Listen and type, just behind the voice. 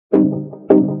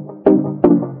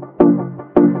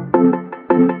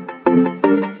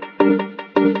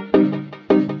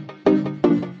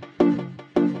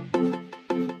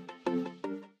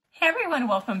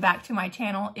welcome back to my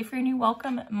channel. If you're new,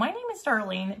 welcome. My name is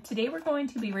Darlene. Today we're going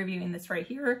to be reviewing this right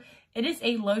here. It is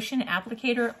a lotion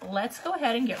applicator. Let's go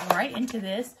ahead and get right into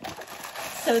this.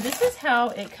 So this is how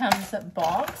it comes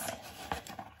boxed.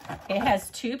 It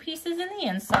has two pieces in the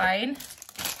inside.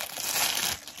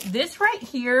 This right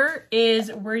here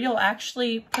is where you'll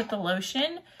actually put the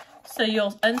lotion. So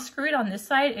you'll unscrew it on this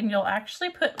side and you'll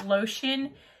actually put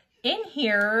lotion in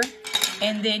here,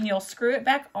 and then you'll screw it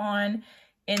back on,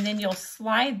 and then you'll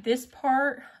slide this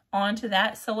part onto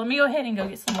that. So let me go ahead and go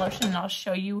get some lotion and I'll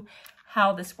show you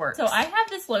how this works. So I have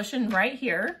this lotion right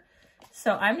here.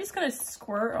 So I'm just going to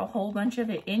squirt a whole bunch of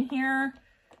it in here.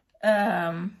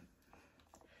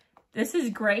 This is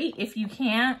great if you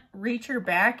can't reach your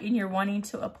back and you're wanting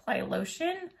to apply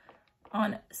lotion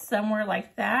on somewhere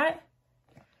like that.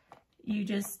 You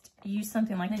just use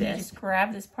something like this. You just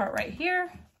grab this part right here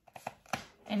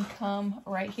and come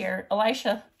right here.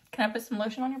 Elisha, can I put some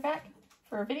lotion on your back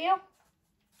for a video?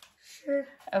 Sure.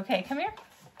 Okay, come here.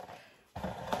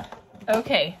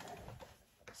 Okay,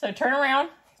 so turn around,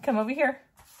 come over here.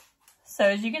 So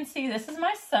as you can see, this is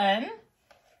my son.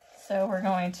 So we're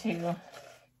going to,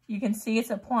 you can see it's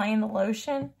applying the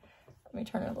lotion. Let me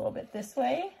turn it a little bit this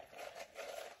way.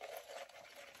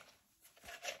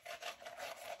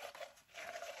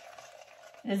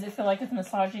 Does it feel like it's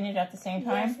massaging it at the same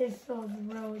time? Yes, it feels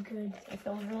really good. It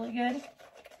feels really good.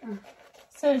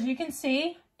 So as you can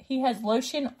see, he has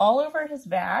lotion all over his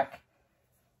back.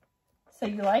 So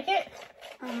you like it?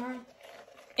 Uh-huh.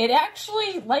 It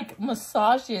actually like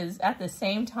massages at the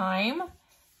same time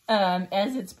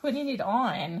as it's putting it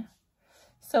on.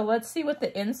 So let's see what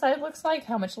the inside looks like,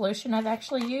 how much lotion I've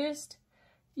actually used.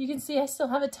 You can see I still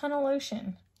have a ton of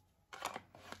lotion.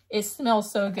 It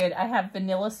smells so good. I have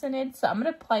vanilla scented, so I'm going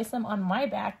to apply some on my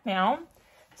back now.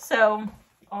 So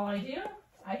all I do,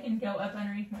 I can go up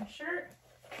underneath my shirt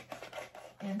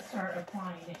and start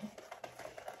applying it.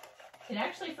 It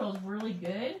actually feels really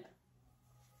good.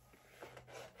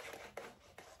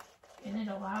 And it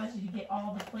allows you to get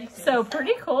all the places. So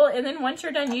pretty cool. And then once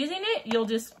you're done using it, you'll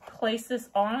just place this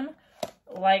on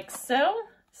like so.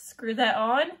 Screw that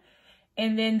on.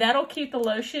 And then that'll keep the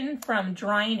lotion from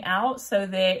drying out so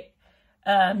that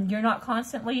you're not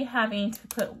constantly having to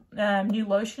put new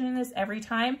lotion in this every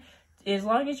time. As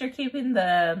long as you're keeping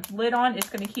the lid on, it's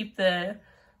going to keep the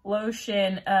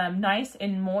lotion nice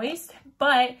and moist.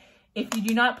 But if you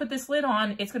do not put this lid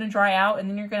on, it's going to dry out, and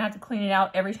then you're going to have to clean it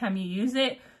out every time you use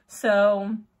it.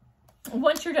 So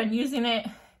once you're done using it,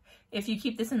 if you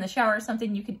keep this in the shower or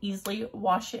something, you can easily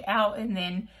wash it out and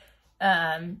then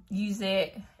use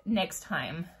it next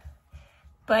time.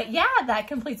 But yeah, that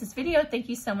completes this video. Thank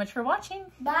you so much for watching.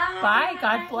 Bye. Bye.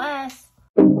 God bless.